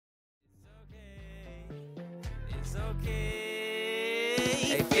okay.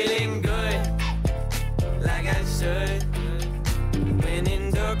 Hey, feeling good, like I should. When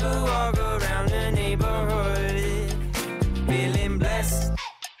in darker, walk around the neighborhood. Feeling blessed,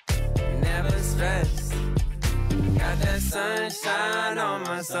 never stressed. Got that sunshine on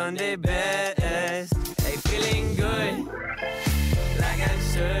my Sunday best. Hey, feeling good, like I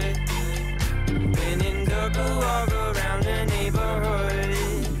should. When in darker, walk around the neighborhood.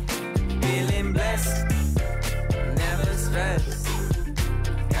 Feeling blessed, never stressed.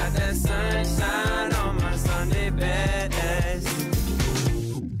 Got that sunshine on my Sunday best.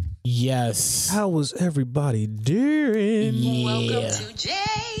 Yes. How was everybody doing? Yeah. Welcome to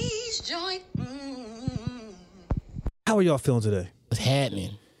Jay's Joint. How are y'all feeling today? What's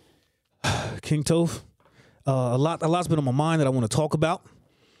happening? King Toph. A lot's been on my mind that I want to talk about.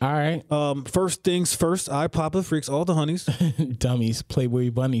 All right. First things first, I Papa freaks all the honeys. Dummies,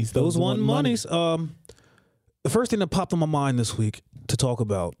 Playboy bunnies. Those want monies. The first thing that popped on my mind this week to talk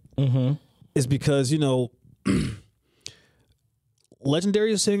about is because, you know,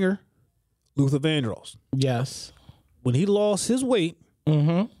 legendary singer Luther Vandross, Yes. when he lost his weight,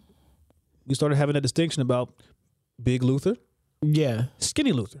 we started having that distinction about Big Luther, Yeah.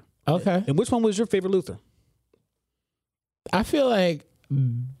 Skinny Luther. Okay. And which one was your favorite Luther? I feel like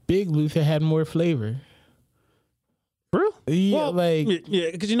Big Luther had more flavor. For real? Yeah, Well, like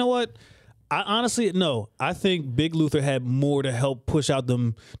yeah, because you know what? I honestly, no. I think Big Luther had more to help push out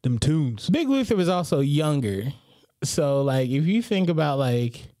them tunes. Big Luther was also younger. So like if you think about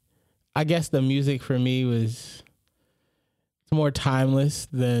like I guess the music for me was it's more timeless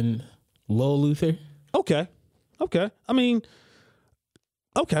than Lil Luther. Okay. I mean,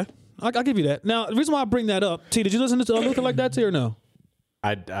 okay. I'll give you that. Now, the reason why I bring that up, T, did you listen to Luther like that, T, or no?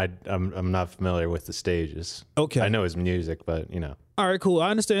 I'm not familiar with the stages. Okay. I know his music, but you know. All right, cool. I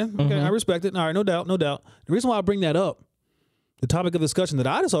understand. Okay, I respect it. All right, no doubt. The reason why I bring that up, the topic of discussion that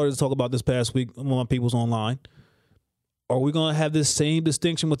I decided to talk about this past week when my people's online, are we going to have this same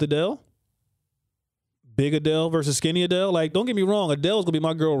distinction with Adele? Big Adele versus skinny Adele? Like, don't get me wrong, Adele's going to be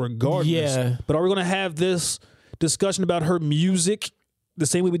my girl regardless. Yeah. But are we going to have this discussion about her music the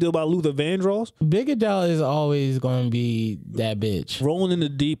same way we do about Luther Vandross? Big Adele is always going to be that bitch. Rolling in the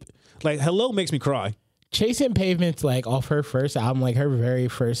deep. Like, Hello makes me cry. Chasing Pavements, like off her first album, like her very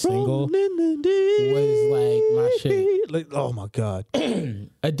first single Rolling in the deep. was like my shit. Like, oh my God.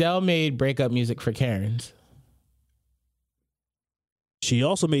 Adele made breakup music for Karens. She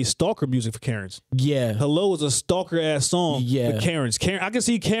also made stalker music for Karens. Yeah. Hello is a stalker ass song Yeah. for Karens. I can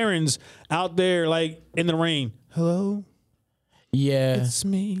see Karens out there like in the rain. Hello, Yeah. it's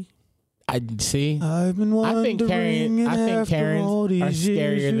me. I see. I've been I wondering. think Karens all these are scarier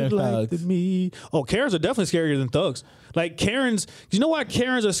years than you liked thugs. me. Oh, Karens are definitely scarier than thugs. Like Karens, you know why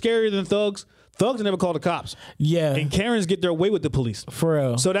Karens are scarier than thugs? Thugs never call the cops, Yeah. and Karens get their way with the police. For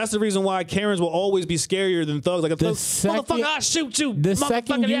real. So that's the reason why Karens will always be scarier than thugs. Like a thug, second- motherfucker, I shoot you. The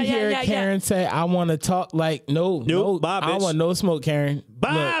second you hear Karen say, I want to talk, like, no, bye, I bitch. want no smoke, Karen.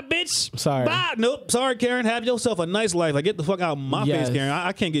 Bye, Look, bitch. sorry. Bye. Nope. Sorry, Karen. Have yourself a nice life. Like, get the fuck out of my Yes. face, Karen.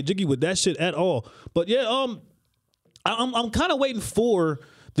 I can't get jiggy with that shit at all. But yeah, I'm kind of waiting for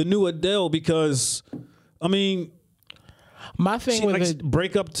the new Adele because, I mean, My thing she with like it,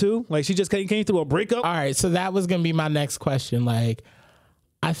 breakup too. Like she just came through a breakup. all right, so that was going to be my next question. Like,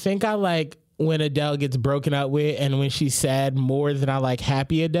 I think I like when Adele gets broken up with and when she's sad more than I like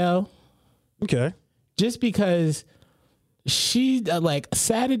happy Adele. Okay. Just because she, like,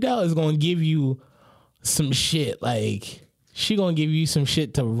 sad Adele is going to give you some shit. Like, she going to give you some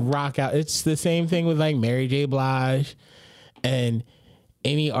shit to rock out. It's the same thing with, like, Mary J. Blige and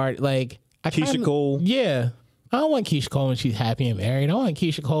any art. Like, Keisha Cole. Yeah. I don't want Keisha Cole when she's happy and married. I want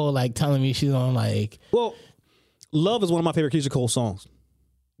Keisha Cole, like, telling me she's on, like, Well, Love is one of my favorite Keisha Cole songs.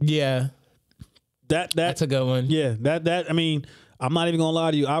 yeah, that's a good one. Yeah, that I mean, I'm not even gonna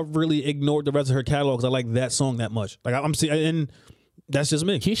lie to you. I really ignored the rest of her catalog because I like that song that much. Like I'm seeing, and that's just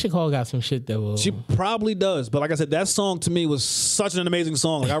me. Keisha Cole got some shit that will. She probably does, but like I said, that song to me was such an amazing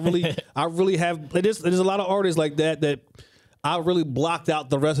song. Like I really have. There's a lot of artists like that I really blocked out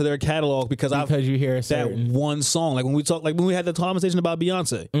the rest of their catalog because you hear a that certain one song. Like when we had the conversation about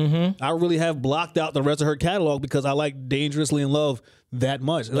Beyonce, I really have blocked out the rest of her catalog because I like Dangerously in Love that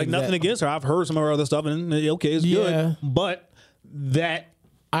much. Like nothing against her. I've heard some of her other stuff and okay, it's good, but that.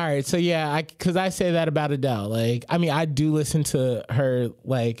 All right, so yeah, because I say that about Adele. Like, I mean, I do listen to her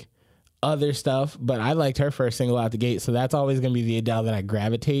like other stuff, but I liked her first single out the gate, so that's always gonna be the Adele that I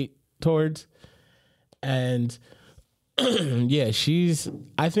gravitate towards. And yeah,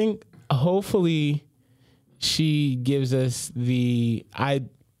 I think hopefully she gives us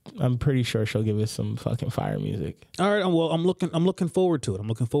I'm pretty sure she'll give us some fucking fire music. All right. Well, I'm looking forward to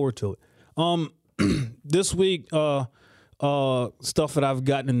it. This week, stuff that I've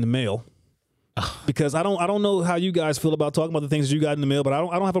gotten in the mail. Because I don't know how you guys feel about talking about the things you got in the mail, but I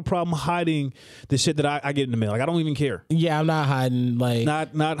don't have a problem hiding the shit that I get in the mail. Like I don't even care. Yeah, I'm not hiding. Like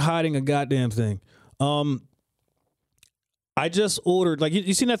Not hiding a goddamn thing. I just ordered, like,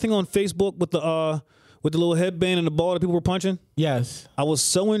 you seen that thing on Facebook with the little headband and the ball that people were punching? Yes. I was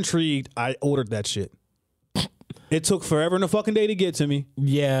so intrigued, I ordered that shit. It took forever and a fucking day to get to me.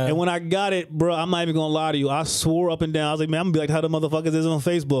 Yeah. And when I got it, bro, I'm not even gonna lie to you. I swore up and down. I was like, man, I'm gonna be like how the motherfuckers is on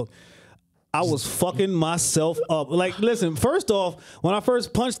Facebook. I was fucking myself up. Like, listen, first off, when I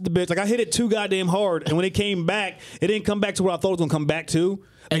first punched the bitch, like I hit it too goddamn hard, and when it came back, it didn't come back to where I thought it was gonna come back to.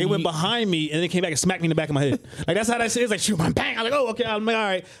 Like, it went behind me, and then it came back and smacked me in the back of my head. Like, that's how that shit is. Like, shoot, bang. I'm like, oh, okay, I'm like, all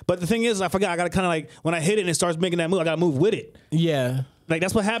right. But the thing is, I forgot. I gotta kind of like, when I hit it and it starts making that move, I gotta move with it. Yeah. Like,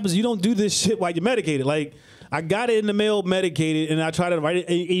 that's what happens. You don't do this shit while you're medicated. Like, I got it in the mail medicated, and I tried to write it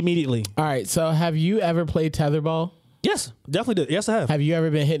immediately. All right. So, have you ever played tetherball? Yes, definitely did. Yes, I have. Have you ever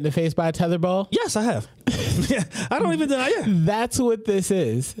been hit in the face by a tetherball? Yes, I have. Yeah, I don't even deny. Yeah, That's what this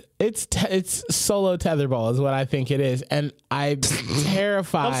is. It's solo tetherball is what I think it is, and I'm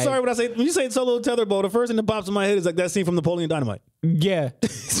terrified. I'm sorry when you say solo tetherball, the first thing that pops in my head is like that scene from Napoleon Dynamite. Yeah.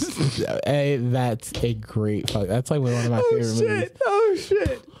 Hey, that's a great fuck. That's like one of my favorite movies. Oh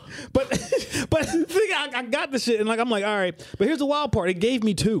shit. But the thing, I got the shit, and like I'm like, all right. But here's the wild part. It gave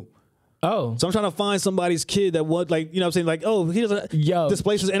me 2. Oh. So I'm trying to find somebody's kid that would, like, you know what I'm saying? Like, oh, he doesn't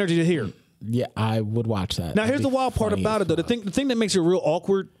displace his energy to here. Yeah, I would watch that. Now, here's the wild part about it, though. The thing that makes it real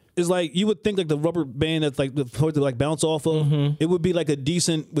awkward is, like, you would think, like, the rubber band that's, like, supposed to, like, bounce off of, it would be, like, a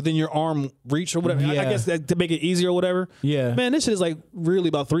decent within your arm reach or whatever. Yeah. I guess to make it easier or whatever. Yeah. Man, this shit is, like, really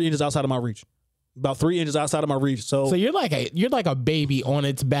about 3 inches outside of my reach. About 3 inches outside of my reach. So you're like a baby on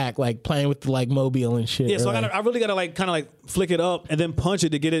its back, like playing with the like mobile and shit. yeah, so like, I really gotta like kind of like flick it up and then punch it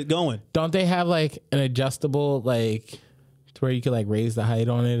to get it going. don't they have like an adjustable like to where you can like raise the height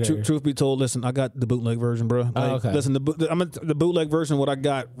on it? Or? Truth be told, listen, I got the bootleg version, bro. Like, okay. Listen, the bootleg version, what I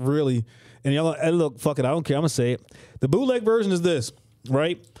got really, and y'all, hey, look, fuck it, I don't care. I'm gonna say it. The bootleg version is this,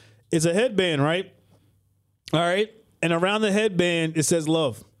 right? It's a headband, right? All right, and around the headband it says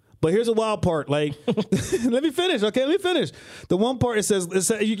love. But here's the wild part. Like, let me finish. Okay, let me finish. The one part it says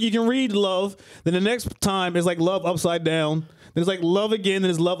you can read love. Then the next time it's like love upside down. Then it's like love again.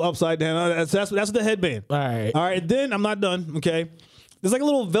 Then it's love upside down. That's the headband. All right. All right. Then I'm not done. Okay. There's like a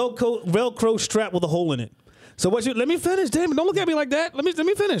little Velcro strap with a hole in it. So let me finish. Damn it! Don't look at me like that. Let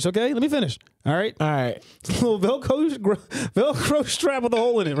me finish. Okay. Let me finish. All right. All right. It's a little Velcro strap with a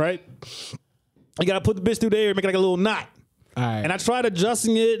hole in it. Right. You gotta put the bitch through there and make it like a little knot. All right. And I tried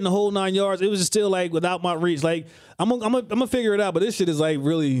adjusting it in the whole 9 yards. It was just still like without my reach. Like I'm gonna figure it out, but this shit is like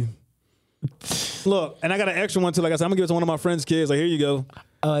really. Look, and I got an extra one too. Like I said, I'm gonna give it to one of my friend's kids. Like, here you go.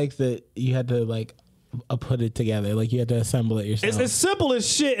 I like that you had to like put it together. Like you had to assemble it yourself. It's simple as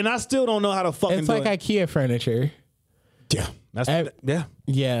shit, and I still don't know how to fucking. It's do like it. IKEA furniture. Yeah,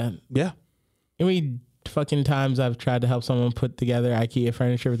 Yeah. yeah. I mean, fucking times I've tried to help someone put together IKEA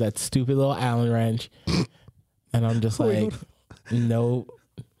furniture with that stupid little Allen wrench, and I'm just like, nope,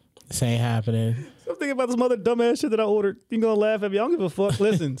 this ain't happening. I'm thinking about this mother dumbass shit that I ordered. You gonna laugh at me? I don't give a fuck.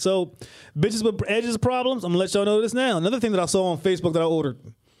 Listen, so bitches with edges problems. I'm gonna let y'all know this now. Another thing that I saw on Facebook that I ordered.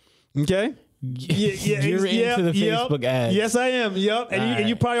 Okay. Yeah, You're into the Facebook ads. Yes, I am. Yep. And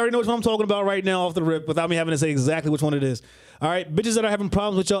you probably already know which one I'm talking about right now off the rip without me having to say exactly which one it is. All right, bitches that are having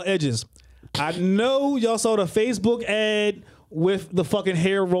problems with y'all edges. I know y'all saw the Facebook ad with the fucking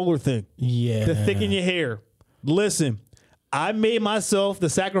hair roller thing. Yeah. To thicken your hair. Listen, I made myself the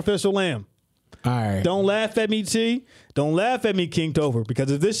sacrificial lamb. All right. Don't laugh at me, T. Don't laugh at me, Kingtover.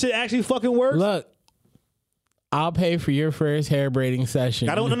 Because if this shit actually fucking works, Look, I'll pay for your first hair braiding session.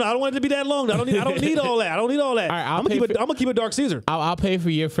 I don't want it to be that long. I don't need all that. I don't need all that. All right, I'm gonna keep it Dark Caesar. I'll pay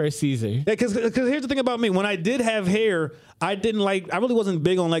for your first Caesar. Yeah, because here's the thing about me. When I did have hair, I really wasn't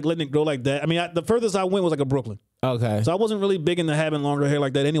big on like letting it grow like that. I mean, the furthest I went was like a Brooklyn. Okay. So I wasn't really big into having longer hair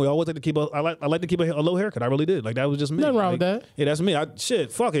like that anyway. I always like to keep I like to keep a low haircut. I really did. Like that was just me. Nothing wrong like, with that. Yeah, that's me.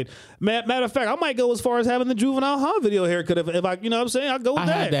 Fuck it. Matter of fact, I might go as far as having the Juvenile Hot video haircut if I, you know what I'm saying? I'll go with I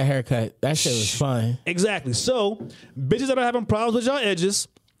that. had that haircut. That shit was fun. Exactly. So, bitches that are having problems with y'all edges,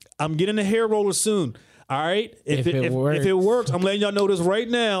 I'm getting a hair roller soon. All right? If it works, I'm letting y'all know this right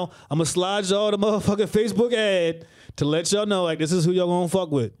now. I'm going to slide y'all the motherfucking Facebook ad to let y'all know, like, this is who y'all going to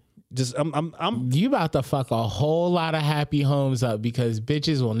fuck with. Just, You about to fuck a whole lot of happy homes up because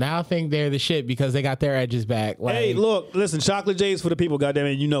bitches will now think they're the shit because they got their edges back. Like, hey, look, listen, chocolate J's for the people,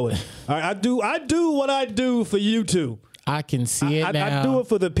 goddammit, you know it. All right, I do what I do for you two. I can see it now. I do it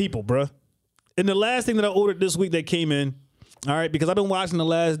for the people, bruh. And the last thing that I ordered this week that came in, all right, because I've been watching The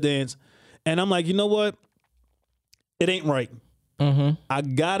Last Dance, and I'm like, you know what? It ain't right. Mm-hmm. I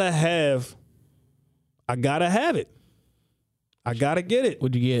gotta have it. I gotta get it.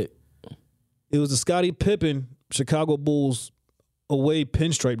 What'd you get? It was the Scottie Pippen Chicago Bulls away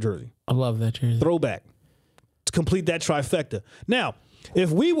pinstripe jersey. I love that jersey. Throwback. To complete that trifecta. Now,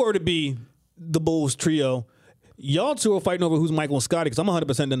 if we were to be the Bulls trio, y'all two are fighting over who's Michael and Scottie, because I'm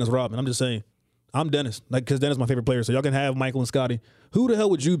 100% Dennis Rodman. I'm just saying. I'm Dennis, like, because Dennis is my favorite player, so y'all can have Michael and Scottie. Who the hell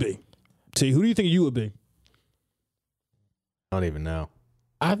would you be? T, who do you think you would be? I don't even know.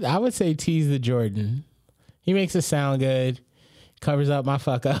 I would say T's the Jordan. He makes it sound good. Covers up my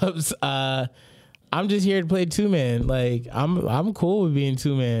fuck ups. I'm just here to play 2-man. Like, I'm cool with being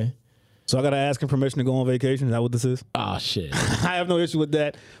 2-man. So I got to ask him permission to go on vacation? Is that what this is? Oh, shit. I have no issue with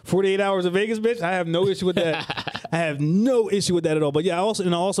that. 48 hours of Vegas, bitch? I have no issue with that. I have no issue with that at all. But yeah, I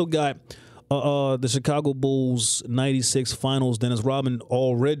also got the Chicago Bulls 96 Finals Dennis Rodman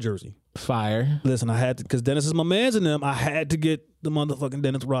all red jersey. Fire. Listen, I had to, because Dennis is my man's in them. I had to get the motherfucking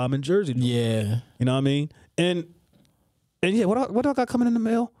Dennis Rodman jersey. Yeah. You know what I mean? And yeah, what I got coming in the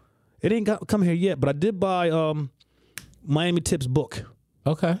mail? It ain't got come here yet, but I did buy Miami Tips book.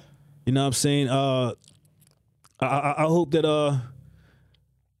 Okay. You know what I'm saying? I hope that I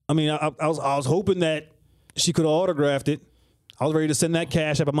was hoping that she could have autographed it. I was ready to send that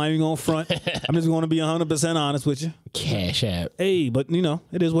cash app. I'm not even going front. I'm just going to be 100% honest with you. Cash app. Hey, but you know,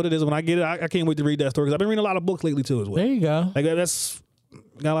 it is what it is. When I get it, I can't wait to read that story, because I've been reading a lot of books lately too as well. There you go. Like that's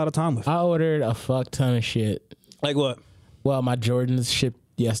got a lot of time with. I ordered a fuck ton of shit. Like what? Well, my Jordans shipped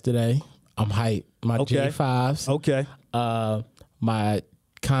yesterday. I'm hyped. My J5s. Okay. My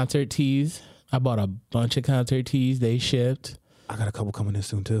concert tees. I bought a bunch of concert tees. They shipped. I got a couple coming in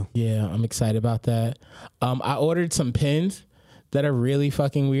soon too. Yeah, I'm excited about that. I ordered some pins that are really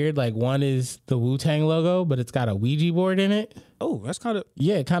fucking weird. Like, one is the Wu-Tang logo, but it's got a Ouija board in it. Oh, that's kind of...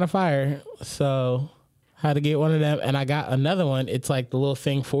 Yeah, kind of fire. So, had to get one of them. And I got another one. It's like the little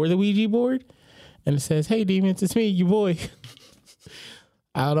thing for the Ouija board. And it says, "Hey, demons, it's me, your boy."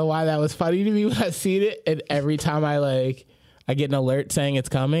 I don't know why that was funny to me when I seen it. And every time I get an alert saying it's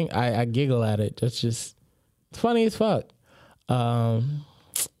coming, I giggle at it. That's just... It's funny as fuck.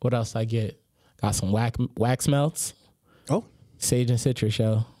 What else I get? Got some wax melts. Oh. Sage and Citrus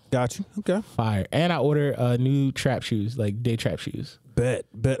show. Got you. Okay. Fire. And I ordered new trap shoes, like day trap shoes. Bet.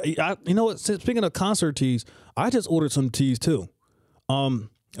 You know what? Speaking of concert tees, I just ordered some tees too.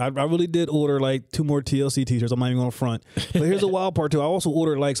 I really did order like 2 more TLC t-shirts. I'm not even going to front. But here's the wild part too. I also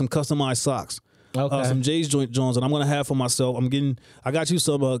ordered like some customized socks. Okay. Some Jay's Joint Jones, and I'm going to have for myself. I got you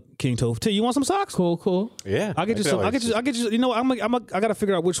some King Toph. T, you want some socks? Cool. Yeah. I'll get you some. I'll get you. You know, I got to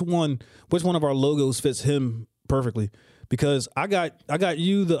figure out which one of our logos fits him perfectly. Because I got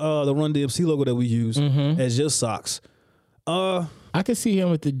you the Run DMC logo that we use as your socks. I could see him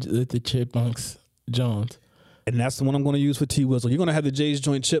with the Chipmunks Jones. And that's the one I'm going to use for T Whistle. You're going to have the Jay's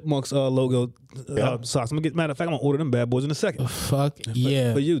Joint Chipmunks logo socks. Matter of fact, I'm going to order them bad boys in a second. Fuck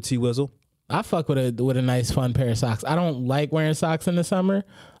yeah. For you, T Whistle. I fuck with a nice fun pair of socks. I don't like wearing socks in the summer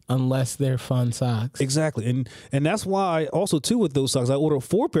unless they're fun socks. Exactly. And that's why also too with those socks, I ordered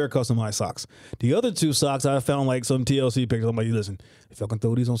 4 pair of customized socks. The other 2 socks I found like some TLC pictures. I'm like, listen, if y'all can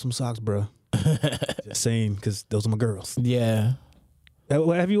throw these on some socks, bro. Just saying, because those are my girls. Yeah.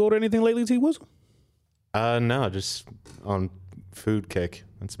 Have you ordered anything lately, T Whistle? No, just on food kick.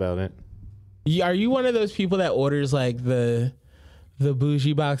 That's about it. Are you one of those people that orders like the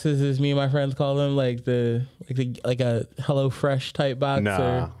bougie boxes, as me and my friends call them, like a Hello Fresh type box?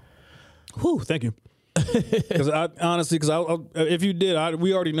 Nah. Whew, thank you. Because honestly, if you did,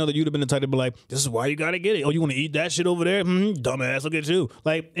 we already know that you'd have been the type to be like, "This is why you got to get it. Oh, you want to eat that shit over there? Dumbass, look at you."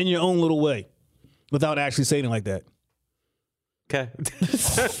 Like in your own little way, without actually saying it like that. Okay.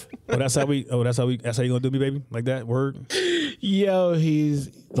 That's how you gonna do me, baby? Like that? Word? Yo, he's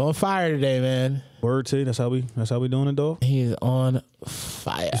on fire today, man. Word, T. That's how we doing it, dog. He's on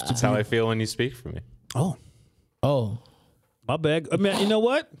fire. That's how I feel when you speak for me. Oh. My bad. I mean, you know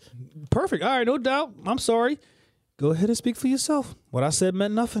what? Perfect. All right, no doubt. I'm sorry. Go ahead and speak for yourself. What I said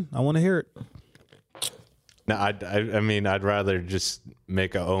meant nothing. I want to hear it. No, I mean, I'd rather just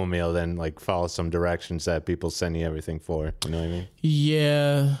make a oatmeal than like follow some directions that people send you everything for. You know what I mean?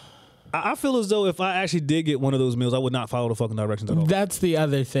 Yeah. I feel as though if I actually did get one of those meals, I would not follow the fucking directions at all. That's the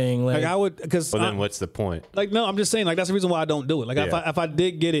other thing. Like I would, because Well, then what's the point? like no, I'm just saying like that's the reason why I don't do it. Like if I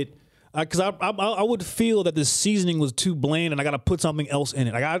did get it, because I would feel that the seasoning was too bland and I got to put something else in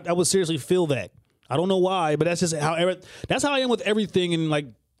it. Like I would seriously feel that. I don't know why, but that's just how I am with everything. And like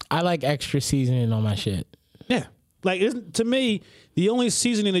I like extra seasoning on my shit. yeah, Like to me, the only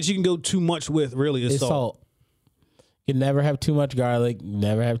seasoning that you can go too much with really is It's salt. You can never have too much garlic.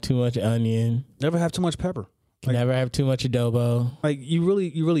 Never have too much onion. Never have too much pepper. Never have too much adobo. Like you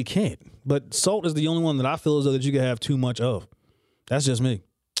really can't. But salt is the only one that I feel as though that you can have too much of. That's just me.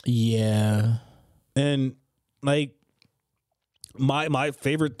 Yeah. And like my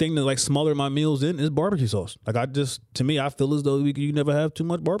favorite thing to like smother my meals in is barbecue sauce. Like to me, I feel as though you never have too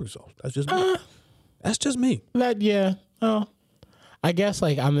much barbecue sauce. That's just me. That's just me. Oh, I guess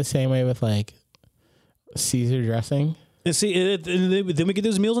like I'm the same way with like Caesar dressing. And see, then we get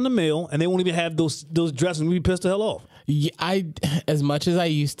those meals in the mail, and they won't even have those dressings. We be pissed the hell off. Yeah, as much as I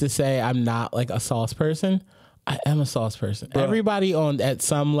used to say I'm not like a sauce person, I am a sauce person. Bruh. Everybody at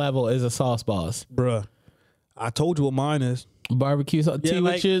some level is a sauce boss. Bruh, I told you what mine is. Barbecue sauce. Yeah,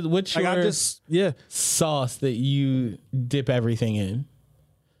 what's your sauce that you dip everything in?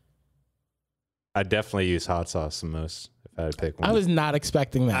 I definitely use hot sauce the most if I had to pick one. I was not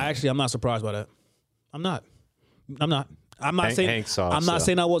expecting that. I'm not surprised by that. I'm not saying Hank sauce, I'm not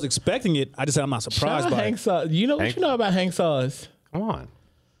saying I was expecting it. I just said I'm not surprised by Hank it. sauce. You know what you know about Hank sauce? Come on.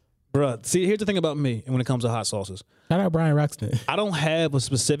 Bruh, see, here's the thing about me and when it comes to hot sauces. Shout out Brian Ruxton. I don't have a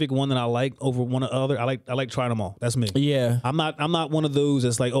specific one that I like over one or other. I like trying them all. That's me. Yeah. I'm not one of those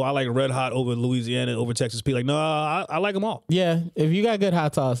that's like, oh, I like Red Hot over Louisiana, over Texas Pete. Like, no, I like them all. Yeah. If you got good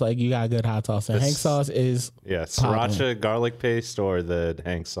hot sauce, like you got good hot sauce. And Hank sauce is Yeah, sriracha garlic paste or the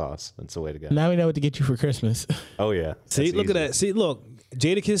Hank sauce. That's the way to go. now we know what to get you for Christmas. Oh yeah. See, That's look easy. at that. See, look,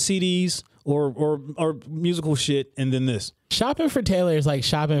 Jadakiss CDs or musical shit, and then this. Shopping for Taylor is like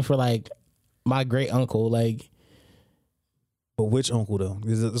shopping for like my great uncle. Like, But which uncle though?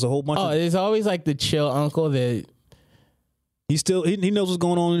 There's a whole bunch. of it's always like the chill uncle that, he knows what's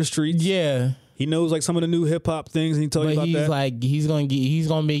going on in the streets. yeah. He knows like some of the new hip hop things, and he tell you But about he's that. like, he's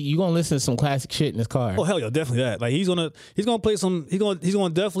gonna make you gonna listen to some classic shit in his car. Oh hell yeah, definitely that. Like he's gonna play he's gonna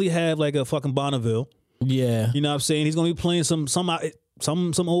definitely have like a fucking Bonneville. Yeah. You know what I'm saying? He's gonna be playing some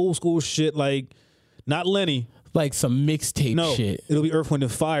old school shit, like not Lenny. Like some mixtape No, shit. it'll be Earth, Wind, and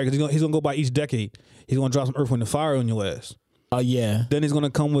Fire because he's gonna go by each decade. He's gonna drop some Earth, Wind, and Fire on your ass. Oh yeah. Then he's gonna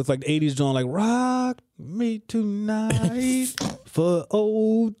come with like the 80s joint, like rock me tonight for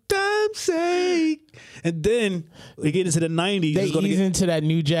old time's sake. And then we get into the 90s. They it's gonna ease get, into that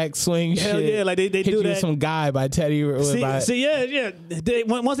New Jack Swing hell shit. yeah, like they Hit do you with that. some guy by Teddy. Yeah.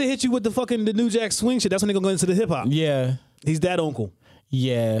 Once they hit you with the New Jack Swing shit, that's when they gonna go into the hip hop. Yeah. He's that uncle.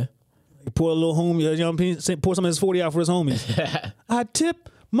 Yeah. Pour a little homie, you know what I mean? Pour some of his 40 out for his homies. I tip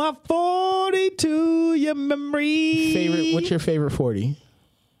my 40 to your memory. What's your favorite 40?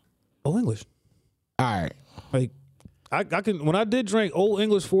 Old English. All right. Like I can when I did drink Old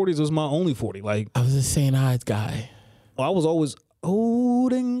English 40s, it was my only 40. Like I was a St. Ides guy. I was always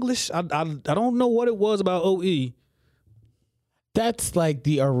Old English. I don't know what it was about OE. That's like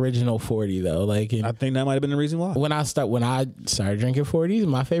the original 40 though. Like I think that might have been the reason why. when I started drinking 40s,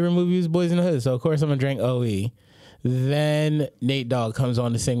 my favorite movie was Boys in the Hood. So of course I'm gonna drink OE. Then Nate Dogg comes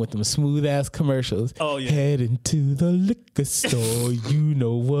on to sing with them smooth ass commercials. Oh, yeah. Heading to the liquor store, you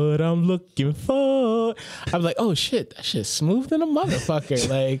know what I'm looking for. I'm like, oh shit, that shit's smooth than a motherfucker.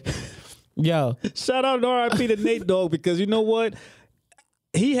 Like, yo, Shout out to RIP to Nate Dogg because you know what?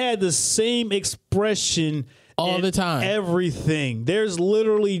 He had the same expression All in the time. Everything. There's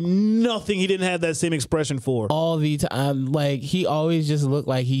literally nothing he didn't have that same expression for. all the time, like he always just looked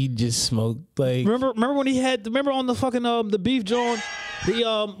like he just smoked. Like, Remember when he had? Remember on the fucking the beef joint?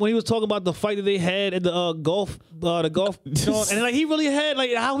 When he was talking about the fight that they had at the golf joint, and like he really had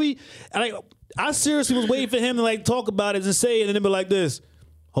like how he like I seriously was waiting for him to like talk about it and say it and then be like this.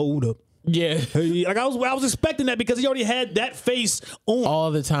 Hold up. yeah, Hey, like I was expecting that because he already had that face on. all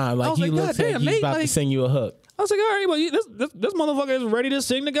the time. Like was he like, looks God like damn, he's Nate, about to like- sing you a hook. I was like, all right, well, this motherfucker is ready to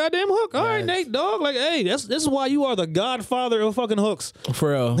sing the goddamn hook. All right, Nate Dogg. Like, hey, this is why you are the godfather of fucking hooks.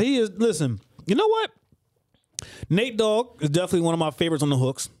 For real. He is. Listen, you know what? Nate Dogg is definitely one of my favorites on the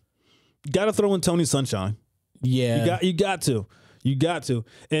hooks. Got to throw in Tony Sunshine. Yeah. You got to.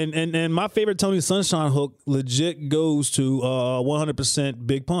 And my favorite Tony Sunshine hook legit goes to 100%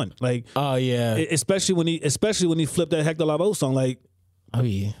 Big Pun. Like, Oh yeah. especially when he flipped that Hector Lavoe song. Like, I'll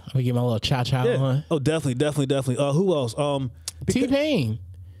be get my little cha cha on. oh, definitely. Who else? T-Pain.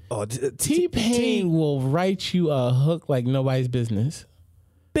 Oh, T-Pain will write you a hook like nobody's business.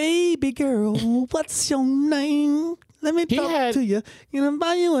 Baby girl, what's your name? Let me talk to you. Gonna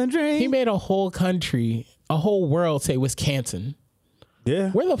buy you a drink. He made a whole country, a whole world say Wisconsin.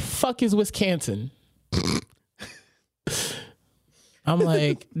 Yeah. Where the fuck is Wisconsin? I'm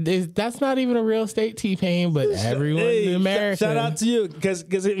like, that's not even a real state, T-Pain, but everyone in America. Shout out to you, because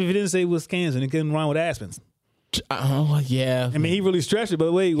if it didn't say Wisconsin, it couldn't rhyme with Aspens. Oh yeah. I mean, he really stretched it,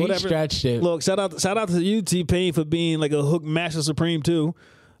 but wait, whatever. He stretched it. Look, shout out to you, T-Pain, for being like a hook master supreme too.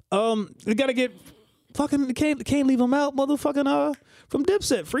 We gotta get fucking can't leave him out, motherfucking from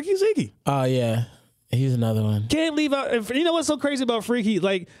Dipset, Freaky Ziggy. Oh yeah, he's another one. Can't leave out. You know what's so crazy about Freaky?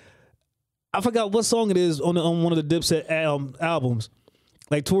 Like, I forgot what song it is on one of the Dipset albums.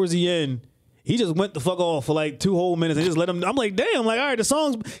 Like towards the end, he just went the fuck off for like 2 whole minutes and just let him. I'm like, damn. Like, all right, the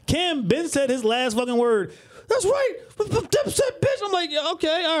song's Cam Ben said his last fucking word. That's right, Dipset bitch. I'm like, yeah,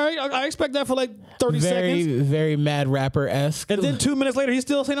 okay, all right. I expect that for like 30 seconds. Very mad rapper-esque. And then 2 minutes later, he's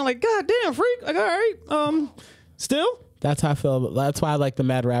still saying, I'm like, God damn, freak. Like, all right, still. That's how I feel. That's why I like the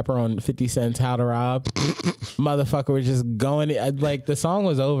mad rapper on 50 Cent's How to Rob. Motherfucker was just going, like the song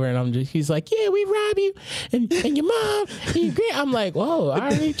was over and he's like, yeah, we rob you and your mom and your grand. I'm like, whoa, all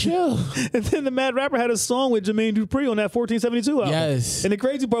right, chill. And then the mad rapper had a song with Jermaine Dupri on that 1472 album. Yes. And the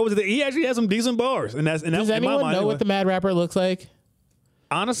crazy part was that he actually had some decent bars. And that's Does in my anyone mind, know anyway. what the mad rapper looks like?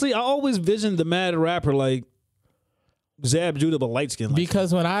 Honestly, I always visioned the mad rapper like Zab Judah, but light skin.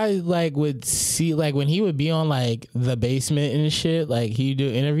 Because when I would see when he would be on like The Basement and shit, like he'd do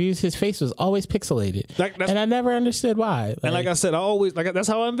interviews, his face was always pixelated, and I never understood why. And like I said, I always that's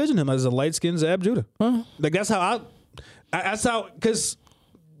how I envisioned him, as a light skinned Zab Judah. Huh? Like that's how because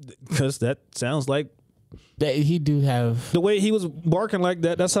that sounds like that he do have the way he was barking like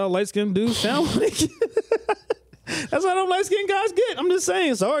that. That's how light skinned dudes sound like. That's how them light skinned guys get. I'm just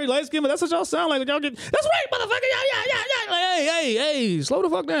saying, sorry, light skinned, but that's what y'all sound like when y'all get. That's right, motherfucker. Yeah. Like, hey, slow the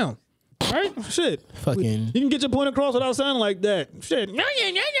fuck down. All right, shit. fucking. You can get your point across without sounding like that. Shit.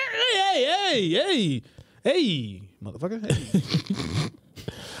 Hey, motherfucker. Hey.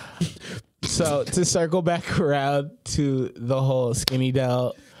 So to circle back around to the whole Skinny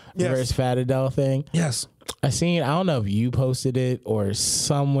Del versus Fat Adele thing. Yes. I don't know if you posted it or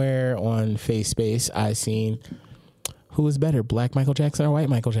somewhere on FaceSpace, I seen who was better, Black Michael Jackson or White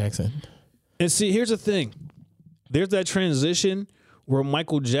Michael Jackson? And see, here's the thing. There's that transition where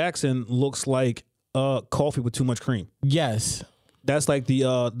Michael Jackson looks like coffee with too much cream. Yes. That's like the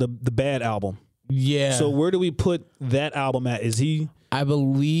Bad album. Yeah. So where do we put that album at? Is he? I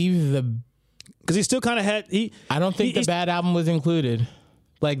believe Because he still kind of had I don't think the Bad album was included.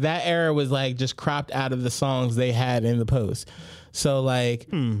 Like that era was like just cropped out of the songs they had in the post. So like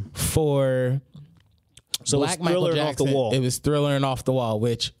for Black Michael Jackson, Off the Wall. it was Thriller and Off the Wall,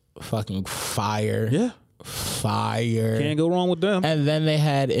 which fucking fire. Yeah. Fire. Can't go wrong with them. And then they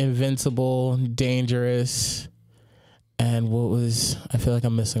had Invincible, Dangerous, and I feel like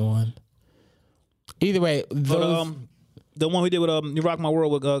I'm missing one. Either way, those, the one we did with You Rock My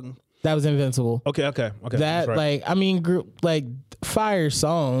World with that was Invincible. Okay. That That's right. group fire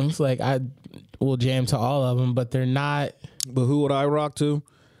songs. Like I will jam to all of them, but they're not. But who would I rock to?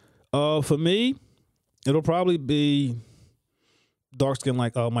 For me, it'll probably be dark skin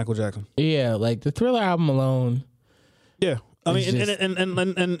like Michael Jackson. Yeah, like the Thriller album alone. Yeah, I mean, It's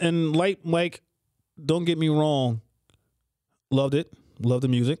and Light Mike. Don't get me wrong. Loved it. Loved the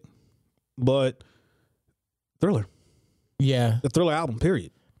music, but Thriller, Yeah. the Thriller album.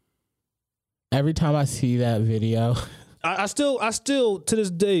 Period. Every time I see that video, I still to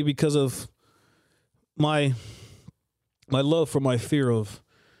this day, because of my love for my fear of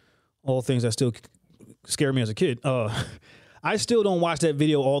all things that still scare me as a kid. I still don't watch that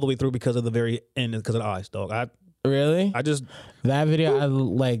video all the way through because of the very end, because of the eyes, dog. really, I just that video,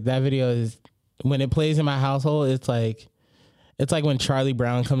 that video is when it plays in my household. It's like when Charlie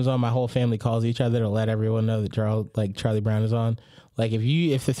Brown comes on, my whole family calls each other to let everyone know that Charlie Brown is on. Like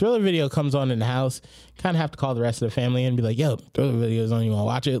if the Thriller video comes on in the house, kind of have to call the rest of the family and be like, "Yo, Thriller video's on. You want to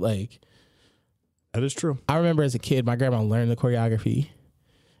watch it?" Like that is true. I remember as a kid, my grandma learned the choreography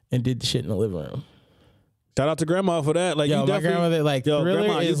and did the shit in the living room. Shout out to grandma for that. Like, Yo, you my grandmother, Thriller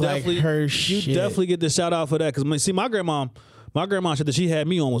grandma, is like her shit. You definitely get the shout out for that, because see, my grandma said that she had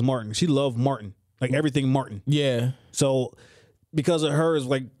me on was Martin. She loved Martin, like everything Martin. Yeah. So because of her, is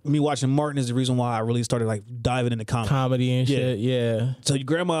like me watching Martin is the reason why I really started like diving into comedy And shit. Yeah. So your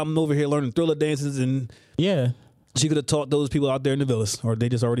grandma, I'm over here learning Thriller dances, and Yeah. she could have taught those people out there in the villas, or they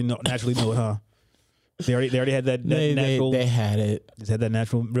just already naturally know it, huh? They already had that natural. They had it. Just had that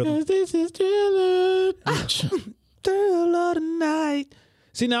natural rhythm. This is Thriller. Thriller tonight.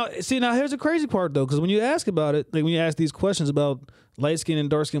 See now, here's the crazy part though, because when you ask about it, like when you ask these questions about light skin and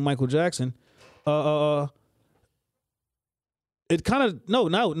dark skin Michael Jackson, it kind of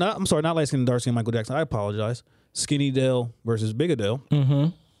I'm sorry, not light skin and dark skin Michael Jackson. I apologize. Skinny Del versus Big Adele. Mm-hmm.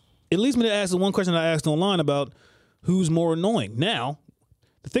 It leads me to ask the one question I asked online about who's more annoying. Now,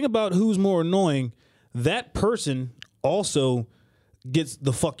 the thing about who's more annoying, that person also gets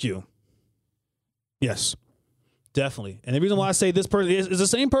the fuck you. Yes. Definitely. And the reason why I say this person is the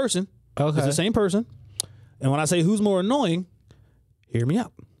same person. Okay. It's the same person. And when I say who's more annoying, hear me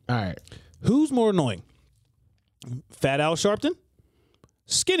out. All right. Who's more annoying? Fat Al Sharpton?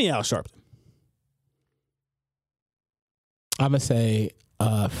 Skinny Al Sharpton? I'm going to say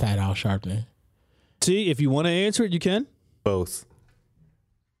Fat Al Sharpton. See, if you want to answer it, you can. Both.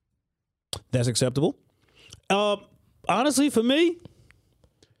 That's acceptable. Honestly, for me,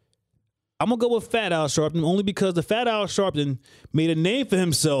 I'm going to go with Fat Al Sharpton only because the Fat Al Sharpton made a name for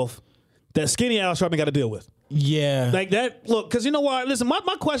himself that Skinny Al Sharpton got to deal with. Yeah. Like that, look, because you know why? Listen, my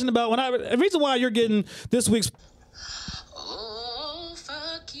question about the reason why you're getting this week's. Oh,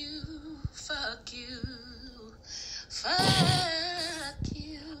 fuck you, fuck you, fuck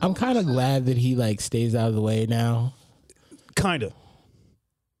you. I'm kind of glad that he like stays out of the way now. Kind of.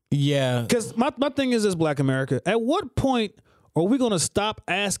 Yeah. Because my thing is this, Black America, at what point are we going to stop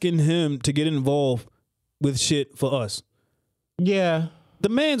asking him to get involved with shit for us? Yeah. The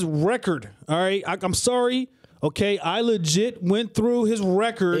man's record, all right? I'm sorry, okay? I legit went through his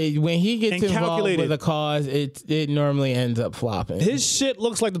record. When he gets and involved calculated. with a cause, it normally ends up flopping. His shit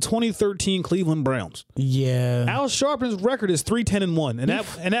looks like the 2013 Cleveland Browns. Yeah. Al Sharpton's record is 3-10-1,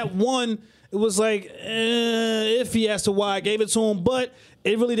 and that one, it was like iffy as to why I gave it to him, but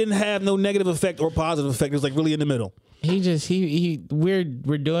it really didn't have no negative effect or positive effect. It was like really in the middle.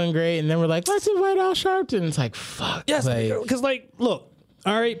 We're doing great, and then we're like, let's invite Al Sharpton. It's like, fuck. Yes, Like, because look,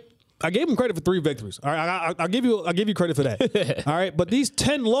 all right, I gave him credit for 3 victories. All right, I'll give you credit for that. All right, but these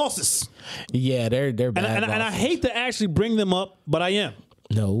 10 losses, yeah, they're bad. and I losses. hate to actually bring them up, but I am.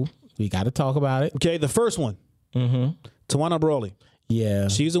 No, we got to talk about it. Okay, the first one, Tawana Brawley. Yeah.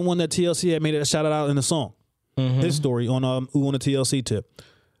 She's the one that TLC had made a shout out in the song. His story on Ooh on the TLC tip.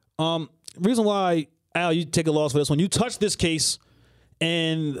 Reason why, Al, you take a loss for this one. You touched this case,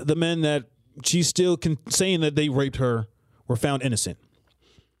 and the men that she's still saying that they raped her were found innocent.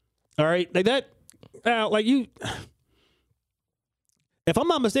 All right, like that, Al, like you. If I'm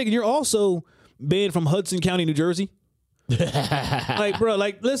not mistaken, you're also banned from Hudson County, New Jersey. Like, bro,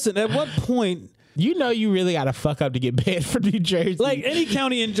 like, listen. At what point? You know you really got to fuck up to get banned from New Jersey. Like any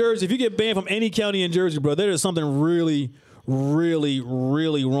county in Jersey, if you get banned from any county in Jersey, bro, there is something really, really,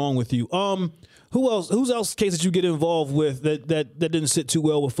 really wrong with you. Who else? Who's else case that you get involved with that didn't sit too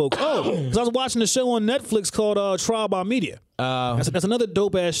well with folks? Oh, because I was watching a show on Netflix called Trial by Media. That's another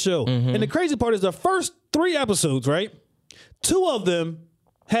dope ass show. And the crazy part is the first 3 episodes, right? 2 of them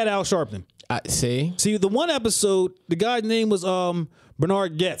had Al Sharpton. See, the one episode, the guy's name was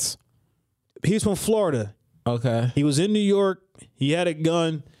Bernard Getz. He's from Florida. okay. He was in New York. He had a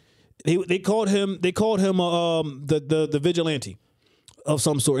gun. They called him the vigilante of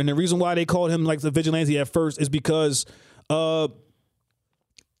some sort. And the reason why they called him like the vigilante at first is because it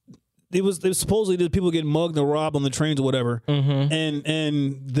was supposedly that people getting mugged or robbed on the trains or whatever.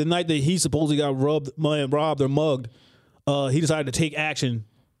 And the night that he supposedly got robbed or mugged, he decided to take action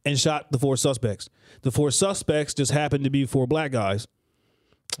and shot the 4 suspects. The 4 suspects just happened to be 4 black guys.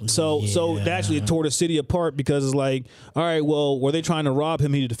 So naturally it tore the city apart because it's like, all right, well, were they trying to rob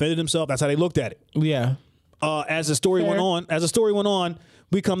him? He defended himself. That's how they looked at it. Yeah. As the story went on,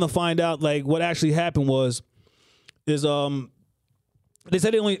 we come to find out like what actually happened they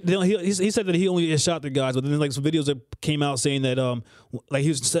said he said that he only had shot the guys, but then like some videos that came out saying that like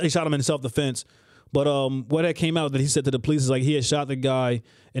he shot him in self-defense. But what that came out that he said to the police is like he had shot the guy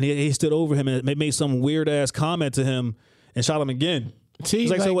and he stood over him and made some weird ass comment to him and shot him again. See,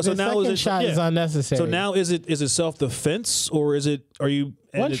 It's like, like, so the now second is it shot is yeah. unnecessary. So now is it self-defense or are you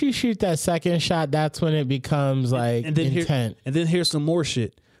once you shoot that second shot, that's when it becomes like intent. and then here's some more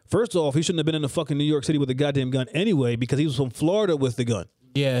shit. First off, he shouldn't have been in the fucking New York City with a goddamn gun anyway because he was from Florida with the gun.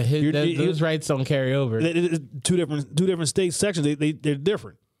 Yeah, those rights don't carry over. Two different state sections. They're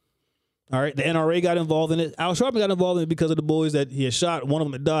different. All right, the NRA got involved in it. Al Sharpton got involved in it because of the boys that he had shot. One of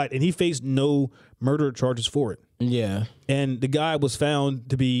them had died, and he faced no murder charges for it. Yeah. And the guy was found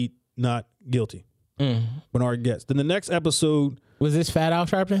to be not guilty. Bernard Getz. Then the next episode, Was this Fat Al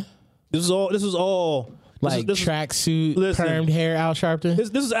Sharpton? This was all Like tracksuit, permed hair Al Sharpton? This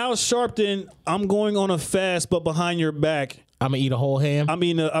is Al Sharpton. I'm going on a fast, but behind your back. I'm gonna eat a whole ham. I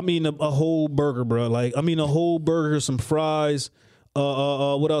mean a whole burger, bro. Like a whole burger, some fries.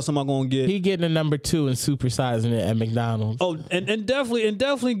 What else am I gonna get? He getting a number 2 and supersizing it at McDonald's. Oh, and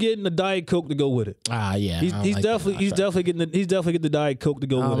definitely getting the Diet Coke to go with it. Ah, yeah. He's definitely getting the Diet Coke to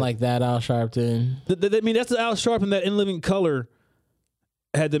go I with don't it. like that Al Sharpton. I mean, that's the Al Sharpton that In Living Color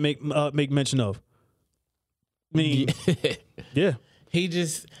had to make mention of. I mean, yeah. He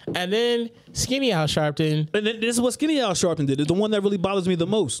just, and then Skinny Al Sharpton. And then this is what Skinny Al Sharpton did. It's the one that really bothers me the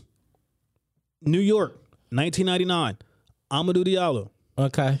most. New York. 1999, Amadou Diallo.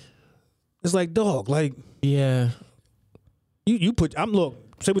 Okay. It's like, dog, like Yeah. you put. Look.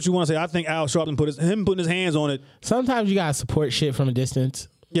 Say what you want to say. I think Al Sharpton putting his hands on it. Sometimes you gotta support shit from a distance.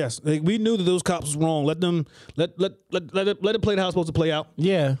 Yes, like, we knew that those cops was wrong. Let it play how it's supposed to play out.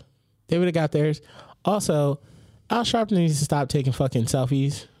 Yeah. They would have got theirs. Also, Al Sharpton needs to stop taking fucking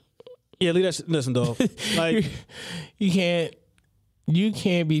selfies. Yeah, leave that shit. Listen, dog. Like, you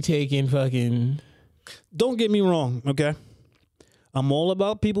can't be taking fucking. don't get me wrong, okay? I'm all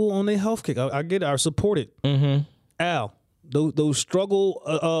about people on their health kick. I get it. I support it. Mm-hmm. Al, those struggle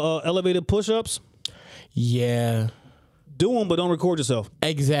elevated push-ups, Yeah. do them, but don't record yourself.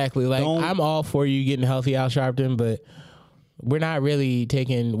 Exactly. Like, I'm all for you getting healthy, Al Sharpton, but we're not really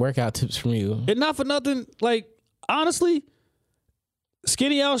taking workout tips from you. And not for nothing, like, honestly,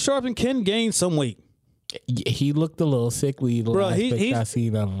 skinny Al Sharpton can gain some weight. He looked a little sickly. The last picture I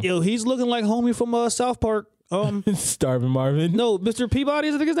seen of him. Yo, he's looking like homie from South Park. Starving Marvin. No, Mr. Peabody,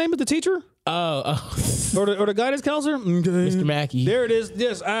 I think his name is the teacher. Oh. Or the guidance counselor. Mr. Mackey. There it is.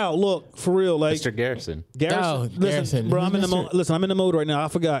 Yes, Al, look, for real. Like, Mr. Garrison. Oh, Listen, Garrison. bro, I'm in the mode. Listen, I'm in the mode right now. I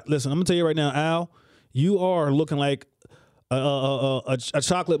forgot. Listen, I'm gonna tell you right now, Al, you are looking like a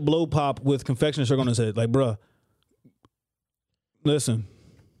chocolate blow pop with confectionery sugar on his head. Like, bruh, listen.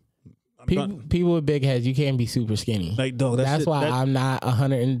 People with big heads, you can't be super skinny. Like, dog, that's why I'm not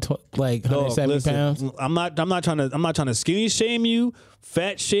 170 pounds. I'm not trying to skinny shame you,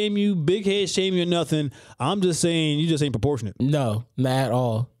 fat shame you, big head shame you, or nothing. I'm just saying you just ain't proportionate. No, not at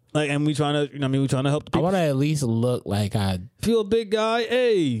all. Like, and we trying to, we trying to help the people. I want to at least look like I feel a big guy.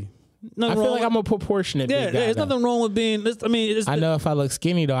 Hey, I feel like I'm a proportionate big guy. There's nothing wrong with being. I know if I look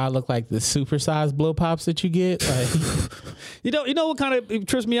skinny though, I look like the supersized blow pops that you get. Like, you know what kind of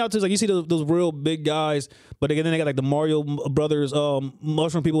trips me out too is like you see those real big guys, but then they got like the Mario Brothers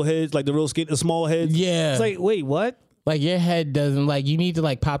mushroom people heads, like the real skinny, the small heads. Yeah, it's like, wait, what? Like, your head doesn't, like, you need to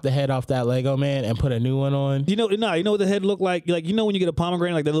like pop the head off that Lego man and put a new one on. You know what the head look like? Like, you know when you get a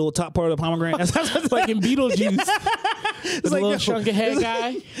pomegranate, like the little top part of the pomegranate? That's like in Beetlejuice. It's like a little shrunken head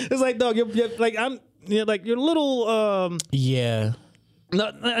guy. It's like, dog, you're like, you're a little, yeah. No,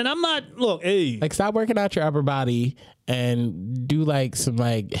 and I'm not, look, hey. Like, stop working out your upper body and do like some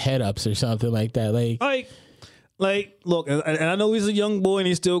like head ups or something like that. Like, look, and I know he's a young boy and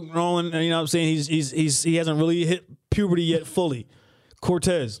he's still growing, and you know what I'm saying? He hasn't really hit puberty yet fully.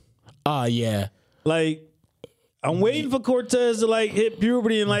 Cortez. Oh, yeah. Like, I'm waiting for Cortez to like hit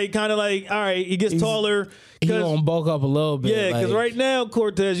puberty and like kind of like, all right, he gets taller. He gonna bulk up a little bit. Yeah, because right now,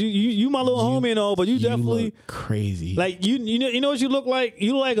 Cortez, you my little homie and all, but you definitely look crazy. Like you know what you look like?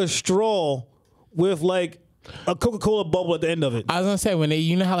 You look like a straw with like a Coca-Cola bubble at the end of it. I was gonna say, when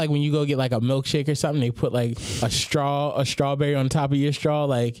you know how like when you go get like a milkshake or something, they put like a strawberry on top of your straw.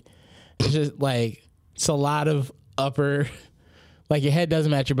 Like, it's just like, it's a lot of upper, like your head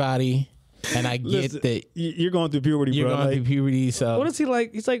doesn't match your body. And I get that you're going through puberty, you're bro. going through puberty. So what is he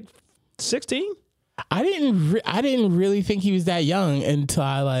like? He's like 16. I didn't really think he was that young until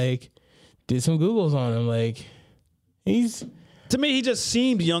I like did some Googles on him. Like, to me, he just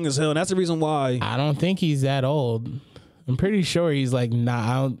seemed young as hell, and that's the reason why. I don't think he's that old. I'm pretty sure he's like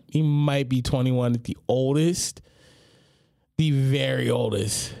he might be 21 at the oldest, the very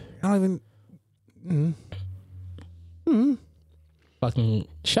oldest. I don't even. Fucking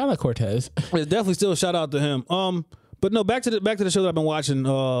shout out Cortez. It's definitely still a shout out to him. But no, back to the show that I've been watching,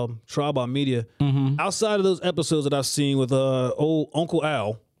 Trial by Media. Mm-hmm. Outside of those episodes that I've seen with old Uncle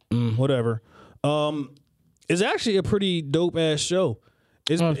Al, whatever, it's actually a pretty dope ass show.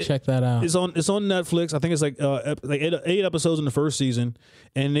 Check that out. It's on Netflix. I think it's like 8 episodes in the first season,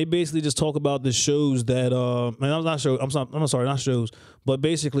 and they basically just talk about the shows that I'm sorry, not shows, but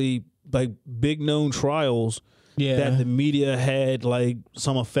basically like big known trials. Yeah. That the media had like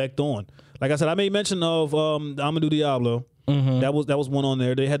some effect on. Like I said, I made mention of Amadou Diallo. Mm-hmm. That was one on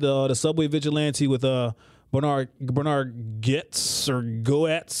there. They had the Subway Vigilante with Bernard Goetz or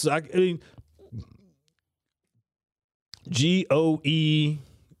Goetz. I mean, Goetz.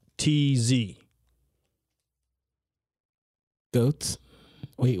 Goats.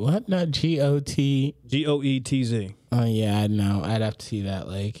 Wait, what? Not G-O-T. Goetz. Oh yeah, I know. I'd have to see that.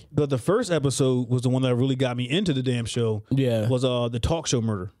 Like, but the first episode was the one that really got me into the damn show. Yeah, was the talk show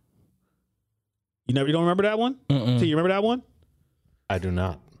murder. You don't remember that one? Mm-mm. You remember that one? I do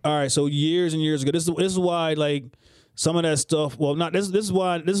not. All right, so years and years ago, this is why like some of that stuff. Well, not this. This is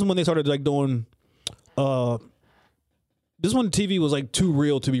when they started like doing. This one TV was like too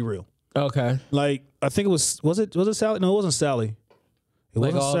real to be real. Okay. Like I think it was it Sally? No, it wasn't Sally. It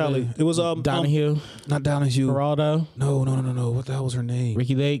like wasn't Sally. It was Donahue. Not Donahue. Geraldo. No. What the hell was her name?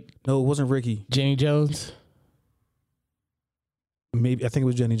 Ricky Lake. No, it wasn't Ricky. Jenny Jones. Maybe I think it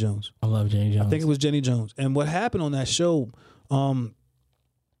was Jenny Jones. I love Jenny Jones. I think it was Jenny Jones. And what happened on that show?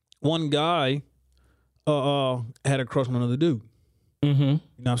 One guy had a crush on another dude. Mm-hmm. You know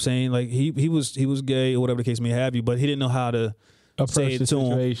what I'm saying? Like he was gay or whatever the case may have you, but he didn't know how to say Approach it the to him.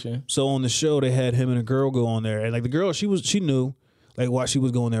 situation. So on the show, they had him and a girl go on there, and like the girl, she knew like what she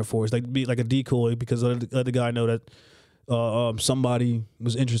was going there for. It's like be like a decoy because let the guy know that somebody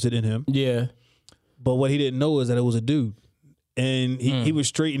was interested in him. Yeah. But what he didn't know is that it was a dude, and he was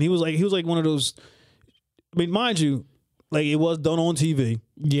straight, and he was like one of those. I mean, mind you, like it was done on TV.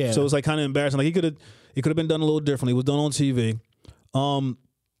 Yeah. So it's like kind of embarrassing. Like it could have been done a little differently. It was done on TV. And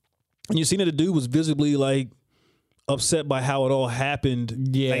you seen that the dude was visibly like upset by how it all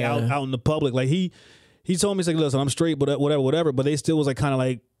happened. Yeah. Like out in the public. Like he told me, he's like, listen, I'm straight, but whatever. But they still was like kind of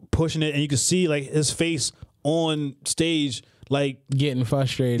like pushing it, and you could see like his face on stage, like Getting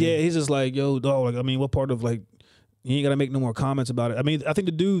frustrated. yeah, he's just like, yo, dog. Like, I mean, what part of like you ain't gotta make no more comments about it. I mean, I think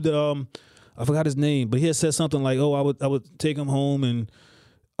the dude that I forgot his name, but he had said something like, oh, I would take him home and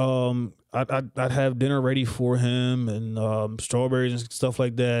I'd have dinner ready for him and strawberries and stuff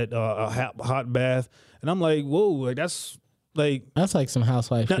like that, a hot bath. And I'm like, whoa, like that's like some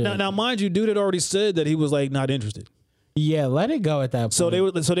housewife shit. now, mind you, dude had already said that he was like not interested. Yeah, let it go at that point. So they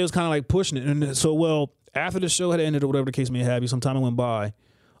was kind of like pushing it, and so after the show had ended or whatever the case may have you, some time went by.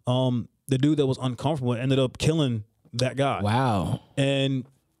 The dude that was uncomfortable ended up killing that guy. Wow. And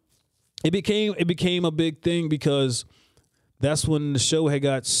it became a big thing because that's when the show had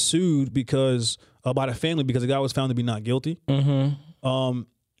got sued because by the family because the guy was found to be not guilty. Mm-hmm.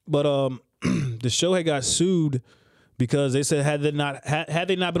 But the show had got sued because they said had they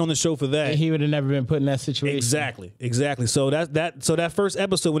not been on the show for that, He would have never been put in that situation. Exactly. So that first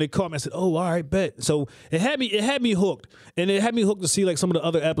episode when they caught me, I said, "Oh, all right, bet." So it had me hooked, and it had me hooked to see like some of the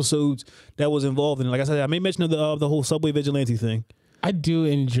other episodes that was involved in it. Like I said, I made mention of the whole Subway Vigilante thing. I do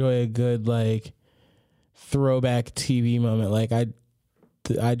enjoy a good like throwback TV moment. Like I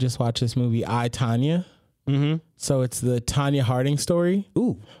just watched this movie, I, Tonya. Mm-hmm. So it's the Tonya Harding story.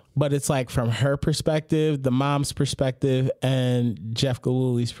 Ooh. But it's like from her perspective, the mom's perspective, and Jeff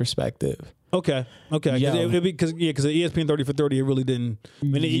Galooly's perspective. Okay. Yo. Because ESPN 30 for 30, it really didn't. I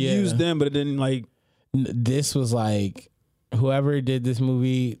mean, it used them, but it didn't like. This was like whoever did this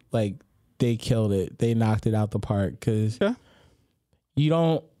movie, like they killed it. They knocked it out the park because you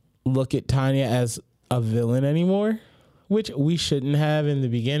don't look at Tonya as a villain anymore, which we shouldn't have in the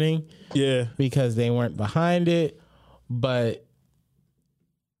beginning. Yeah. Because they weren't behind it, but.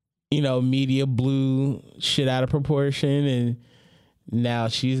 You know, media blew shit out of proportion, and now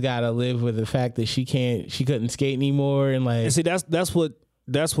she's got to live with the fact that she couldn't skate anymore, and like. And see, that's what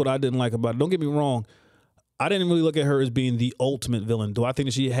I didn't like about it. Don't get me wrong, I didn't really look at her as being the ultimate villain. Do I think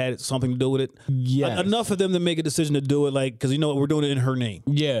that she had something to do with it? Yes. Enough for them to make a decision to do it, like because you know what, we're doing it in her name.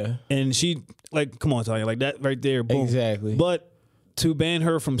 Yeah, and she like, come on, Tanya, like that right there, boom. Exactly. But to ban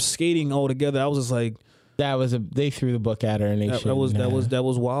her from skating altogether, I was just like. They threw the book at her and that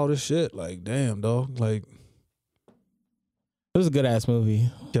was wild as shit. Like, damn, dog. Like, it was a good ass movie.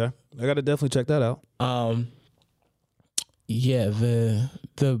 Okay, I gotta definitely check that out. Yeah, the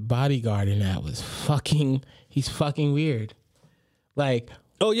bodyguard in that was he's fucking weird. Like,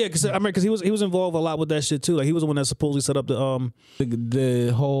 oh yeah, because he was involved a lot with that shit too. Like he was the one that supposedly set up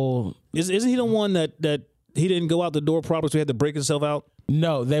the whole. Isn't he the one that he didn't go out the door properly, so he had to break himself out?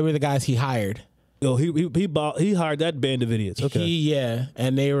 No, they were the guys he hired. Oh, he hired that band of idiots. Okay,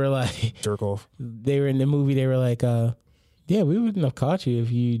 and they were like jerk off. They were in the movie. They were like, yeah, we wouldn't have caught you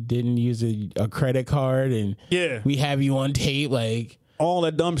if you didn't use a credit card, and we have you on tape, like all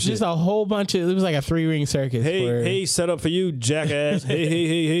that dumb shit. Just a whole bunch of. It was like a 3-ring circus. Hey, set up for you, jackass.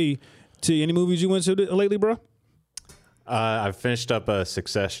 hey. T, any movies you went to lately, bro? I finished up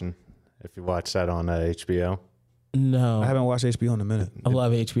Succession. If you watch that on HBO. No, I haven't watched HBO in a minute. I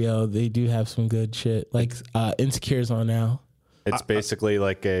love HBO. They do have some good shit. Like Insecure's on now. It's basically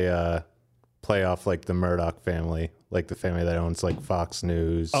like a playoff, like the Murdoch family, like the family that owns like Fox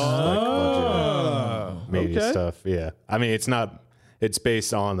News, like a bunch of media stuff. Yeah, I mean it's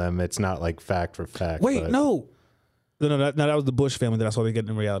based on them. It's not like fact for fact. Wait, no, that was the Bush family that I saw they get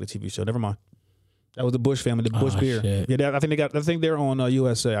in a reality TV show. Never mind. That was the Bush family, the Bush beer. Shit. Yeah, I think they're on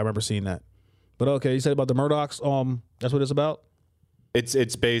USA. I remember seeing that. But okay, you said about the Murdochs. That's what it's about.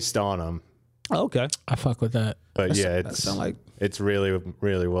 It's based on them. Oh, okay, I fuck with that. But it's really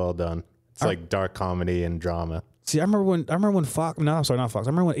really well done. It's like dark comedy and drama. See, I remember when Fox. No, I'm sorry, not Fox.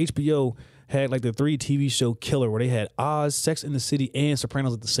 I remember when HBO had like the 3 TV show killer where they had Oz, Sex and the City, and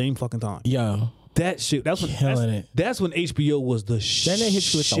Sopranos at the same fucking time. Yo, that shit. That's when HBO was the shit. Then they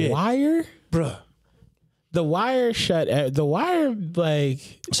hit you with The Wire, bruh. The Wire like,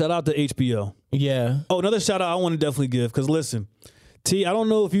 Shout out to HBO. yeah. Oh, another shout out I want to definitely give, because listen, T, I don't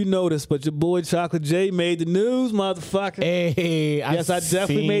know if you noticed, but your boy Chocolate J made the news, motherfucker. Hey, Yes, I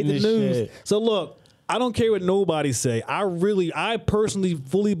definitely made the news. So look, I don't care what nobody say. I personally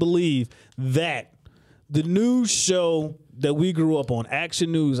fully believe that the news show that we grew up on,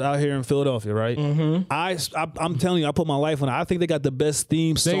 Action News out here in Philadelphia, right? Mm-hmm. I'm telling you, I put my life on it. I think they got the best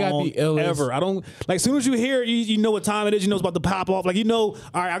theme They got song the illest. ever. I don't like, as soon as you hear it, you know what time it is. You know it's about to pop off. Like, you know,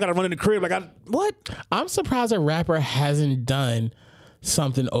 all right, I gotta run in the crib. Like, what? I'm surprised a rapper hasn't done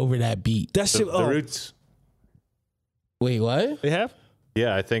something over that beat. That shit. The Roots. Wait, what? They have.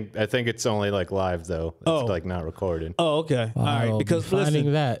 Yeah, I think it's only like live though. It's Oh. like not recorded. Oh, okay. All right. I'll because be finding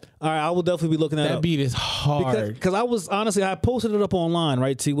listen, that. all right, I will definitely be looking that That up. beat is hard. Because I was honestly, I posted it up online,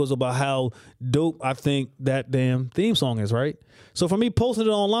 right? T, was about how dope I think that damn theme song is, right? So for me posting it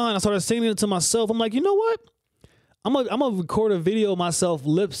online, I started singing it to myself. I'm like, you know what? I'm gonna record a video of myself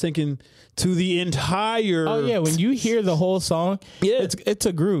lip syncing to the entire. Oh yeah, when you hear the whole song, Yeah. it's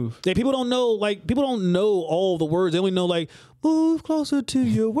a groove. Yeah, people don't know all the words. They only know like, move closer to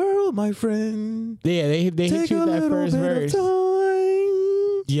your world, my friend. Yeah, they hit Take you a with that little first bit verse. of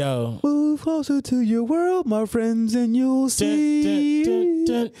time. Yo. Move closer to your world, my friends, and you'll see. Dun,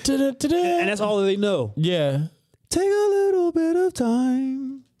 dun, dun, dun, dun, dun. And that's all they know. Yeah. Take a little bit of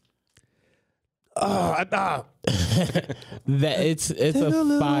time. That it's a a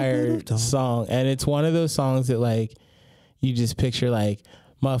little fire bit of time. song, and it's one of those songs that like you just picture like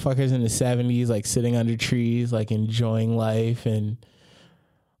motherfuckers in the 70s like sitting under trees like enjoying life, and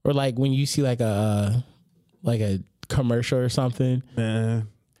or like when you see like a commercial or something, Man.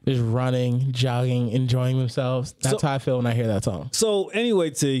 just running, jogging, enjoying themselves. That's So- how I feel when I hear that song. So anyway,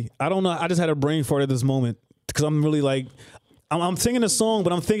 T, I don't know. I just had a brain fart at this moment because I'm really like, I'm singing a song,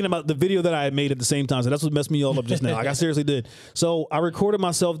 but I'm thinking about the video that I had made at the same time. So that's what messed me all up just now. Like, I seriously did. So I recorded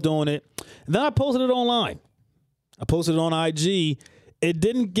myself doing it. And then I posted it online. I posted it on IG. It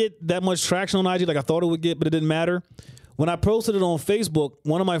didn't get that much traction on IG like I thought it would get, but it didn't matter. When I posted it on Facebook,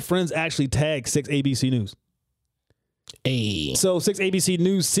 one of my friends actually tagged 6ABC News. Hey. So 6ABC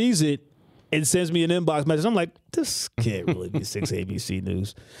News sees it and sends me an inbox message. I'm like, this can't really be 6ABC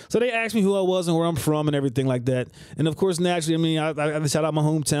News. So they asked me who I was and where I'm from and everything like that. And of course, naturally, I mean, I shout out my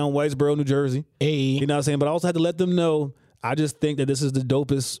hometown, Whitesboro, New Jersey. Hey. You know what I'm saying? But I also had to let them know, I just think that this is the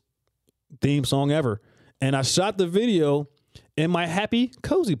dopest theme song ever. And I shot the video in my happy,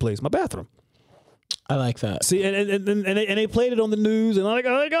 cozy place, my bathroom. I like that. See, and they played it on the news, and I'm like,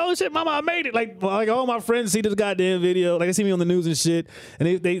 oh shit, mama, I made it. Like all my friends see this goddamn video, like they see me on the news and shit,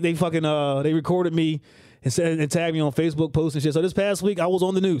 and they fucking they recorded me and tagged me on Facebook posts and shit. So this past week I was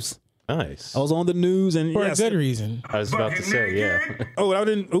on the news. Nice. I was on the news, and For yes. a good reason. I was about to say, yeah. Oh, I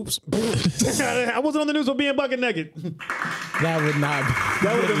didn't. Oops. I wasn't on the news for being bucket naked. That would not be.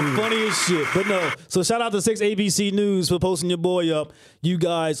 That would have been funny as shit. But no. So shout out to 6ABC News for posting your boy up. You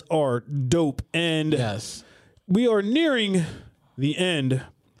guys are dope. And Yes. we are nearing the end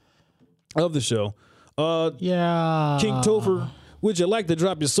of the show. Yeah. King Topher, would you like to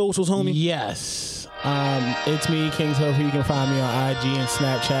drop your socials, homie? Yes. It's me, King Topher. You can find me on IG and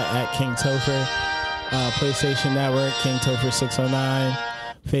Snapchat at King Topher. PlayStation Network, King Topher 609.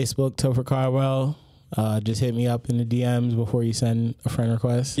 Facebook, Topher Cardwell. Just hit me up in the DMs before you send a friend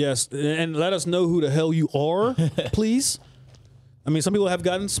request. Yes, and let us know who the hell you are, please. I mean, some people have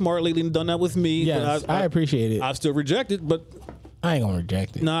gotten smart lately and done that with me. Yes, but I appreciate it. I still reject it, but I ain't gonna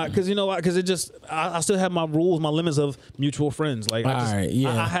reject it. nah, because you know why? Because it just I still have my rules, my limits of mutual friends. Like, I just, All right,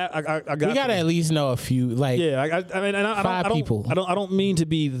 yeah. I got. We gotta at least know a few. Like, Yeah, I mean, and I Five don't, people. I don't mean to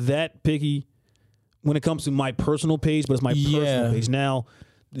be that picky when it comes to my personal page, but it's my Yeah. personal page. Now,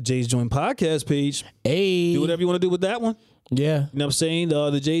 the Jay's Joint podcast page, hey, do whatever you want to do with that one. yeah, You know what I'm saying?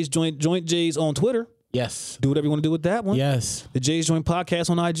 The Jay's Joint Jays on Twitter, yes, do whatever you want to do with that one. yes, The Jay's Joint podcast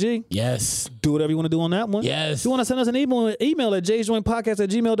on IG, yes, do whatever you want to do on that one. yes, If you want to send us an email at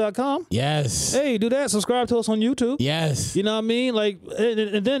jaysjointpodcast@gmail.com. yes, Hey, do that. Subscribe to us on YouTube. yes. You know what I mean? Like,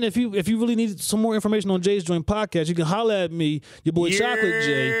 and then if you really need some more information on Jay's Joint Podcast, you can holler at me, your boy Chocolate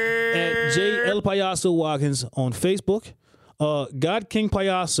J, at J El Payaso Watkins on Facebook. God King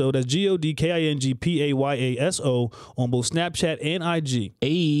Payaso, that's GODKINGPAYASO on both Snapchat and IG.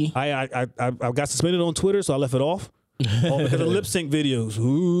 Hey, I got suspended on Twitter, so I left it off. All because of lip sync videos.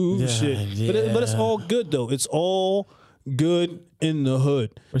 Ooh, shit. But it's all good though. It's all good in the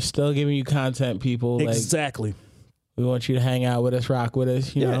hood. we're still giving you content, people. Like, Exactly. we want you to hang out with us, rock with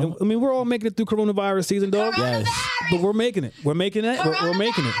us. You know. I mean, we're all making it through coronavirus season, dog. Yes. But we're making it. We're making it. We're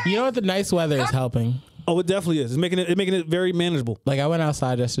making it. You know what? The nice weather is helping. Oh, it definitely is. It's making it very manageable. Like I went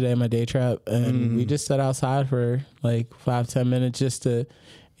outside yesterday in my day trap, and we just sat outside for like 5-10 minutes just to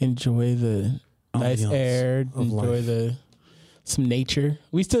enjoy the nice air, enjoy some nature.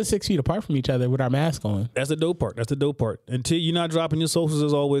 We stood 6 feet apart from each other with our mask on. That's the dope part. And T, you're not dropping your socials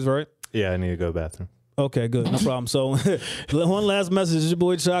as always, right? Yeah, I need to go to the bathroom. Okay, good. No problem. So one last message. It's your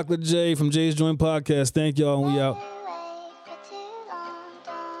boy Chocolate J from Jay's Joint Podcast. Thank y'all. And we out.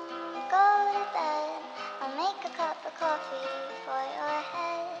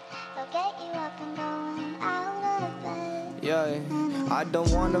 Yeah, I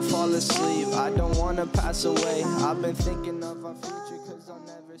don't wanna fall asleep. I don't wanna pass away. I've been thinking of